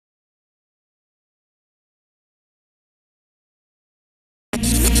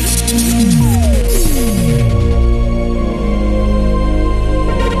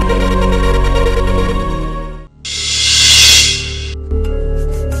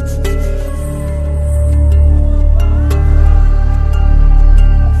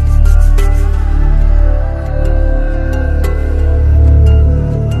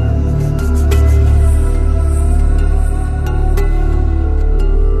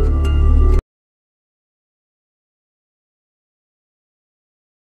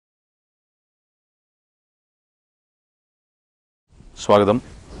സ്വാഗതം.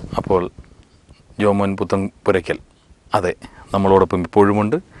 അപ്പോൾ ജോമോൻ പുത്തൻപുരയ്ക്കൽ അതെ നമ്മളോടൊപ്പം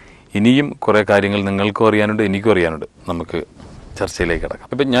ഇപ്പോഴുമുണ്ട്. ഇനിയും കുറേ കാര്യങ്ങൾ നിങ്ങൾക്കും അറിയാനുണ്ട്, എനിക്കും അറിയാനുണ്ട്. നമുക്ക് ചർച്ചയിലേക്ക് കിടക്കാം.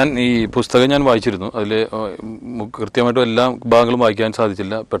 ഇപ്പം ഞാൻ ഈ പുസ്തകം ഞാൻ വായിച്ചിരുന്നു. അതിൽ കൃത്യമായിട്ടും എല്ലാ ഭാഗങ്ങളും വായിക്കാൻ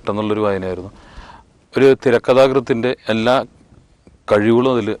സാധിച്ചില്ല, പെട്ടെന്നുള്ളൊരു വായനയായിരുന്നു. ഒരു തിരക്കഥാകൃത്തിൻ്റെ എല്ലാ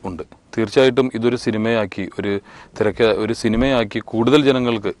കഴിവുകളും അതിൽ ഉണ്ട്. തീർച്ചയായിട്ടും ഇതൊരു സിനിമയാക്കി ഒരു സിനിമയാക്കി കൂടുതൽ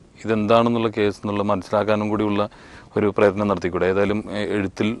ജനങ്ങൾക്ക് ഇതെന്താണെന്നുള്ള കേസ് എന്നുള്ള മനസ്സിലാക്കാനും കൂടിയുള്ള ഒരു പ്രയത്നം നടത്തിക്കൂടെ? ഏതായാലും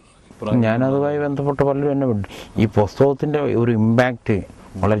എഴുത്തിൽ ഞാനതുമായി ബന്ധപ്പെട്ട പലരും എന്നെ വിട്ടു. ഈ പുസ്തകത്തിൻ്റെ ഒരു ഇമ്പാക്റ്റ്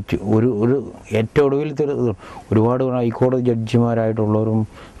വളരെ ഒരു ഏറ്റവും ഒടുവിലത്തെ ഒരുപാട് ഹൈക്കോടതി ജഡ്ജിമാരായിട്ടുള്ളവരും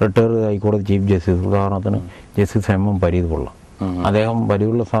റിട്ടയർ ഹൈക്കോടതി ചീഫ് ജസ്റ്റിസ്, ഉദാഹരണത്തിന് ജസ്റ്റിസ് എം പരീത് പിള്ള, അദ്ദേഹം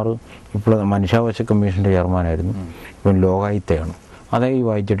പരീതുള്ള സാറ് ഇപ്പോൾ മനുഷ്യാവകാശ കമ്മീഷൻ്റെ ചെയർമാനായിരുന്നു, ഇപ്പം ലോകായുക്തയാണ്. അദ്ദേഹം ഈ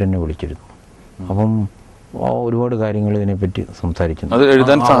വായിച്ചിട്ട് എന്നെ വിളിച്ചിരുന്നു. അപ്പം ഒരുപാട് കാര്യങ്ങൾ ഇതിനെപ്പറ്റി സംസാരിച്ചു. അത്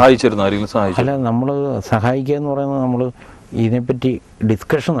എഴുതാൻ സഹായിച്ചിരുന്നു ആരെങ്കിലും? അല്ല, നമ്മൾ സഹായിക്കുക എന്ന് പറയുന്നത് നമ്മൾ ഇതിനെപ്പറ്റി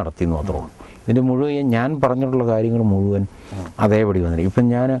ഡിസ്കഷൻ നടത്തിയെന്ന് മാത്രമേ ഉള്ളൂ. ഇതിൻ്റെ മുഴുവൻ ഞാൻ പറഞ്ഞിട്ടുള്ള കാര്യങ്ങൾ മുഴുവൻ അതേപടി വന്നില്ല. ഇപ്പം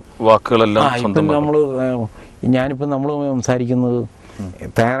ഞാൻ വാക്കുകളെല്ലാം ഞാനിപ്പം നമ്മൾ സംസാരിക്കുന്നത്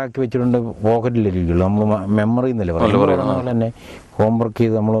തയ്യാറാക്കി വെച്ചിട്ടുണ്ട്, പോക്കറ്റിലിരിക്കുള്ളൂ. നമ്മൾ മെമ്മറി എന്നല്ലേ പറയുന്നത് പോലെ തന്നെ ഹോംവർക്ക്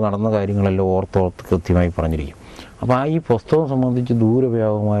ചെയ്ത് നമ്മൾ നടന്ന കാര്യങ്ങളെല്ലാം ഓർത്ത് കൃത്യമായി പറഞ്ഞിരിക്കും. അപ്പോൾ ഈ പുസ്തകം സംബന്ധിച്ച്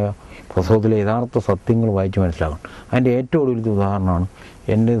ദൂരവ്യാപകമായ പുസ്തകത്തിലെ യഥാർത്ഥ സത്യങ്ങൾ വായിച്ച് മനസ്സിലാക്കണം. അതിൻ്റെ ഏറ്റവും ഒടുവിലത്തെ ഉദാഹരണമാണ്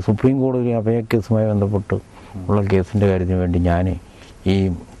എൻ്റെ സുപ്രീം കോടതി അഭയ കേസുമായി ബന്ധപ്പെട്ട് ഉള്ള കേസിൻ്റെ കാര്യത്തിന് വേണ്ടി ഞാൻ ഈ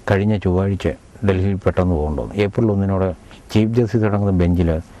കഴിഞ്ഞ ചൊവ്വാഴ്ച ഡൽഹിയിൽ പെട്ടെന്ന് പോകേണ്ടത്. ഏപ്രിൽ 1 ചീഫ് ജസ്റ്റിസ് അടങ്ങുന്ന ബെഞ്ചിൽ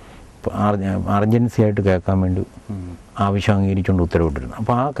അർജൻസി ആയിട്ട് കേൾക്കാൻ വേണ്ടി ആവശ്യം അംഗീകരിച്ചുകൊണ്ട് ഉത്തരവിട്ടിരുന്നു.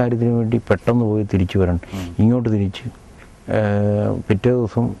 അപ്പോൾ ആ കാര്യത്തിന് വേണ്ടി പെട്ടെന്ന് പോയി തിരിച്ചു വരാൻ ഇങ്ങോട്ട് തിരിച്ച് പിറ്റേ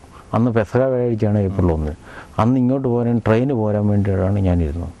ദിവസം അന്ന് പെസഹ വ്യാഴാഴ്ചയാണ് ഏപ്രിൽ 1. അന്ന് ഇങ്ങോട്ട് പോരാൻ ട്രെയിന് പോരാൻ വേണ്ടിയിട്ടാണ്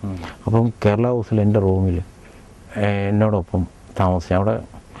ഞാനിരുന്നത്. അപ്പം കേരള ഹൗസിൽ എൻ്റെ റൂമിൽ എന്നോടൊപ്പം താമസിച്ച അവിടെ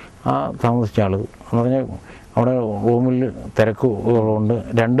താമസിച്ച ആൾ എന്ന് പറഞ്ഞാൽ അവിടെ റൂമിൽ തിരക്ക് കൊണ്ട്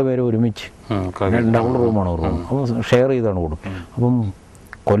 2 പേരും ഒരുമിച്ച് ഡബിൾ റൂമാണ് റൂം. അപ്പം ഷെയർ ചെയ്താണ് കൊടുക്കും. അപ്പം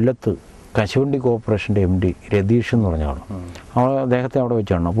കൊല്ലത്ത് കശുവണ്ടി കോർപ്പറേഷൻ്റെ MD രതീഷ് എന്ന് പറഞ്ഞ ആൾ, അദ്ദേഹത്തെ അവിടെ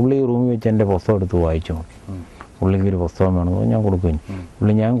വെച്ചാണ്. പുള്ളി റൂമിൽ വെച്ച് എൻ്റെ പുസ്തകം എടുത്ത് വായിച്ചു നോക്കി. പുള്ളിക്ക് ഒരു പുസ്തകം വേണമെന്ന് ഞാൻ കൊടുക്കുകയും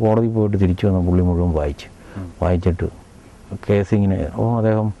പുള്ളി ഞാൻ കോടതി പോയിട്ട് തിരിച്ചു വന്ന പുള്ളി മുഴുവൻ വായിച്ചിട്ട് കേസിങ്ങനെ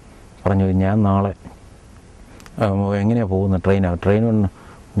അദ്ദേഹം പറഞ്ഞു, ഞാൻ നാളെ എങ്ങനെയാണ് പോകുന്നത്? ട്രെയിൻ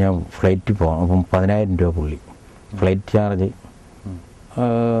ഞാൻ ഫ്ലൈറ്റിൽ പോകാം. അപ്പം 10,000 രൂപ പുള്ളി, ഫ്ലൈറ്റ് ചാർജ്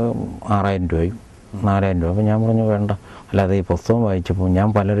 6,000 രൂപയും 4,000 രൂപ. അപ്പം ഞാൻ പറഞ്ഞു വേണ്ട, അല്ലാതെ ഈ പുസ്തകം വായിച്ചപ്പോൾ ഞാൻ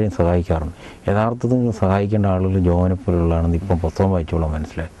പലരെയും സഹായിക്കാറുണ്ട്, യഥാർത്ഥത്തിൽ സഹായിക്കേണ്ട ആളുകൾ ജോമനെപ്പോലുള്ളതാണെന്ന് ഇപ്പം പുസ്തകം വായിച്ചോളാം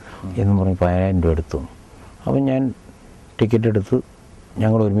മനസ്സിലായി എന്നും പറഞ്ഞ് 10,000 രൂപ എടുത്തു. അപ്പം ഞാൻ ടിക്കറ്റ് എടുത്ത്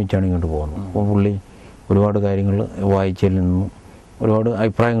ഞങ്ങൾ ഒരുമിച്ചാണ് ഇങ്ങോട്ട് പോകുന്നത്. അപ്പോൾ പുള്ളി ഒരുപാട് കാര്യങ്ങൾ വായിച്ചതിൽ നിന്നും ഒരുപാട്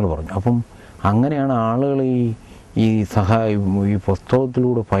അഭിപ്രായങ്ങൾ പറഞ്ഞു. അപ്പം അങ്ങനെയാണ് ആളുകൾ ഈ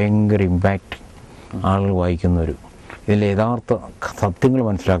പുസ്തകത്തിലൂടെ ഭയങ്കര ഇമ്പാക്റ്റ് ആളുകൾ വായിക്കുന്നവർ ഇതിൻ്റെ യഥാർത്ഥ സത്യങ്ങൾ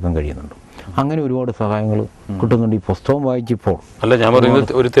മനസ്സിലാക്കാൻ കഴിയുന്നുണ്ട്. അങ്ങനെ ഒരുപാട് സഹായങ്ങൾ കിട്ടുന്നുണ്ട് ഈ പുസ്തകം വായിച്ചപ്പോൾ. അല്ല, ഞാൻ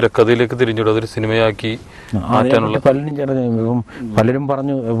പറയുന്നത് ഒരു തിരക്കഥയിലേക്ക് തിരിഞ്ഞിട്ട് അതൊരു സിനിമയാക്കി പലരും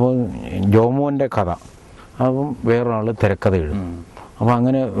പറഞ്ഞു. ഇപ്പോൾ ജോമോൻ്റെ കഥ, അപ്പം വേറൊരാൾ തിരക്കഥ എഴുതും. അപ്പോൾ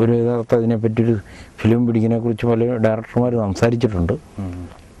അങ്ങനെ ഒരു യഥാർത്ഥ ഇതിനെപ്പറ്റിയൊരു ഫിലിം പിടിക്കുന്നതിനെക്കുറിച്ച് പല ഡയറക്ടർമാർ സംസാരിച്ചിട്ടുണ്ട്.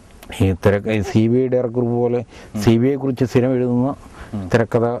 ഈ CBI ഡയറക്ടർ പോലെ CBI കുറിച്ച് സ്ഥിരം എഴുതുന്ന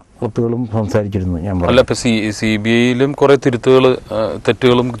തിരക്കഥകളും സംസാരിച്ചിരുന്നു. ഞാൻ പറഞ്ഞു CBIയിലും കുറേ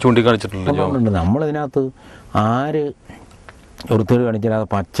തെറ്റുകളും ചൂണ്ടിക്കാണിച്ചിട്ടുണ്ട്. നമ്മളിതിനകത്ത് ആര് വൃത്തികൾ കാണിച്ചാൽ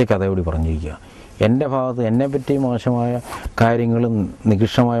പച്ച കഥയോടി പറഞ്ഞിരിക്കുക. എൻ്റെ ഭാഗത്ത് എന്നെപ്പറ്റി മോശമായ കാര്യങ്ങളും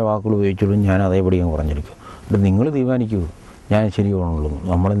നികൃഷ്ടമായ വാക്കുകൾ ഉപയോഗിച്ചിട്ടും ഞാൻ അതേപടി ഞാൻ പറഞ്ഞിരിക്കും. ഇത് നിങ്ങൾ തീരുമാനിക്കൂ ഞാൻ ശരിയാണുള്ളൂ.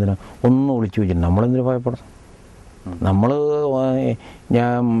 നമ്മളെന്തിനാ ഒന്നും ഒളിച്ചു വെച്ചിട്ട് നമ്മളെന്തിനു ഭയപ്പെടണം? നമ്മൾ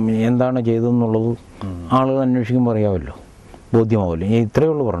ഞാൻ എന്താണ് ചെയ്തതെന്നുള്ളത് ആളുകൾ അന്വേഷിക്കുമ്പോൾ അറിയാമല്ലോ, ബോധ്യമാവുമല്ലോ. ഞാൻ ഇത്രയേ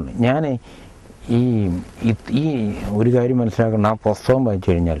ഉള്ളൂ പറഞ്ഞു. ഞാൻ ഈ ഒരു കാര്യം മനസ്സിലാക്കണം, ആ പുസ്തകം വായിച്ചു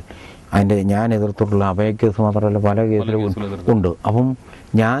കഴിഞ്ഞാൽ അതിൻ്റെ ഞാൻ എതിർത്തിട്ടുള്ള അഭയ കേസ് മാത്രമല്ല പല കേസിലും ഉണ്ട്. അപ്പം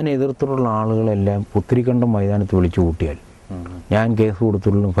ഞാൻ എതിർത്തിട്ടുള്ള ആളുകളെല്ലാം പുത്തിരിക്കണ്ടം മൈതാനത്ത് വിളിച്ചു കൂട്ടിയാൽ ഞാൻ കേസ്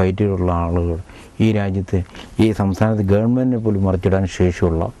കൊടുത്തിട്ടുള്ള ഫൈറ്റ് ചെയ്തിട്ടുള്ള ആളുകൾ ഈ രാജ്യത്തെ ഈ സംസ്ഥാനത്ത് ഗവൺമെൻറ്റിനെ പോലും മറിച്ചിടാൻ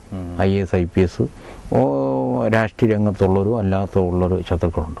ശേഷിയുള്ള IAS IPS രാഷ്ട്രീയ രംഗത്തുള്ളവരും അല്ലാത്തുള്ളൊരു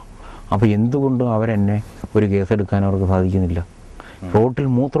ശത്രുക്കളുണ്ട്. അപ്പോൾ എന്തുകൊണ്ട് അവരെന്നെ ഒരു കേസെടുക്കാൻ അവർക്ക് സാധിക്കുന്നില്ല? റോട്ടിൽ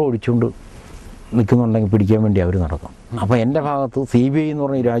മൂത്രം ഒഴിച്ചുകൊണ്ട് നിൽക്കുന്നുണ്ടെങ്കിൽ പിടിക്കാൻ വേണ്ടി അവർ നടക്കും. അപ്പോൾ എൻ്റെ ഭാഗത്ത് CBI എന്ന്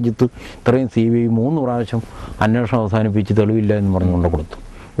പറഞ്ഞ ഈ രാജ്യത്ത് ഇത്രയും CBI 3 പ്രാവശ്യം അന്വേഷണം അവസാനിപ്പിച്ച് തെളിവില്ല എന്ന് പറഞ്ഞുകൊണ്ട് കൊടുത്തു,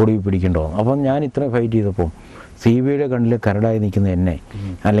 ഒടുവിൽ പിടിക്കേണ്ടി വന്നു. അപ്പം ഞാൻ ഇത്രയും ഫൈറ്റ് ചെയ്തപ്പോൾ CBIയുടെ കണ്ണിൽ കരടായി നിൽക്കുന്ന എന്നെ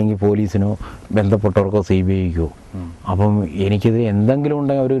അല്ലെങ്കിൽ പോലീസിനോ ബന്ധപ്പെട്ടവർക്കോ CBIക്കോ അപ്പം എനിക്കെതിരെ എന്തെങ്കിലും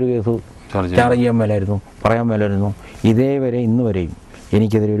ഉണ്ടെങ്കിൽ അവരൊരു കേസ് ചാർജ് ചെയ്യാൻ മേലായിരുന്നു, പറയാൻ മേലായിരുന്നു. ഇന്ന് വരെയും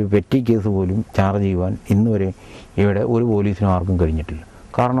എനിക്കെതിരെ ഒരു പെറ്റി കേസ് പോലും ചാർജ് ചെയ്യുവാൻ ഇന്ന് വരെ ഇവിടെ ഒരു പോലീസിനും ആർക്കും കഴിഞ്ഞിട്ടില്ല.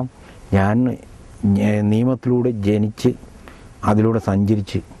 കാരണം ഞാൻ നിയമത്തിലൂടെ ജനിച്ച് അതിലൂടെ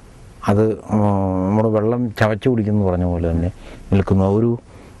സഞ്ചരിച്ച് അത് നമ്മുടെ വെള്ളം ചവച്ച് കുടിക്കുന്നു പറഞ്ഞ പോലെ തന്നെ നിൽക്കുന്ന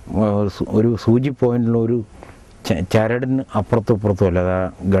ഒരു സൂചി പോയിന്റിലുള്ള ഒരു ചരടിന് അപ്പുറത്തും ഇപ്പുറത്തും അല്ല, ആ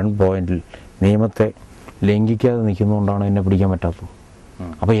ഗൺ പോയിന്റിൽ നിയമത്തെ ലംഘിക്കാതെ നിൽക്കുന്നതുകൊണ്ടാണ് എന്നെ പിടിക്കാൻ പറ്റാത്തത്.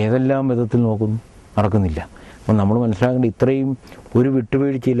 അപ്പോൾ ഏതെല്ലാം വിധത്തിൽ നോക്കുന്നു, നടക്കുന്നില്ല. അപ്പം നമ്മൾ മനസ്സിലാക്കേണ്ട ഇത്രയും ഒരു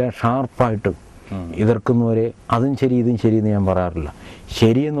വിട്ടുവീഴ്ചയില്ല, ഷാർപ്പായിട്ട് എതിർക്കുന്നവരെ അതും ശരി ഇതും ശരി എന്ന് ഞാൻ പറയാറില്ല.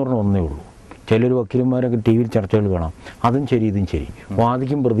 ശരിയെന്ന് പറഞ്ഞാൽ ഒന്നേ ഉള്ളൂ. ചിലർ വക്കീലന്മാരൊക്കെ ടി വിയിൽ ചർച്ചകൾ കാണാം, അതും ശരി ഇതും ശരി,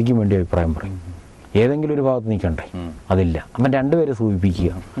 വാദിക്കും പ്രതിക്കും വേണ്ടി അഭിപ്രായം പറയും. ഏതെങ്കിലും ഒരു ഭാഗത്ത് നിൽക്കണ്ടേ? അതില്ല. അപ്പം രണ്ടുപേരെ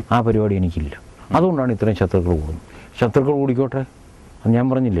സൂചിപ്പിക്കുക, ആ പരിപാടി എനിക്കില്ല. അതുകൊണ്ടാണ് ഇത്രയും ശത്രുക്കൾ കൂടുന്നത്. ശത്രുക്കൾ കൂടിക്കോട്ടെ, അത് ഞാൻ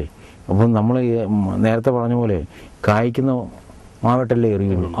പറഞ്ഞില്ലേ. അപ്പം നമ്മൾ നേരത്തെ പറഞ്ഞ പോലെ കായ്ക്കുന്ന മാവട്ടല്ലേ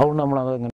എറിയുള്ളൂ. അതുകൊണ്ട് നമ്മളത്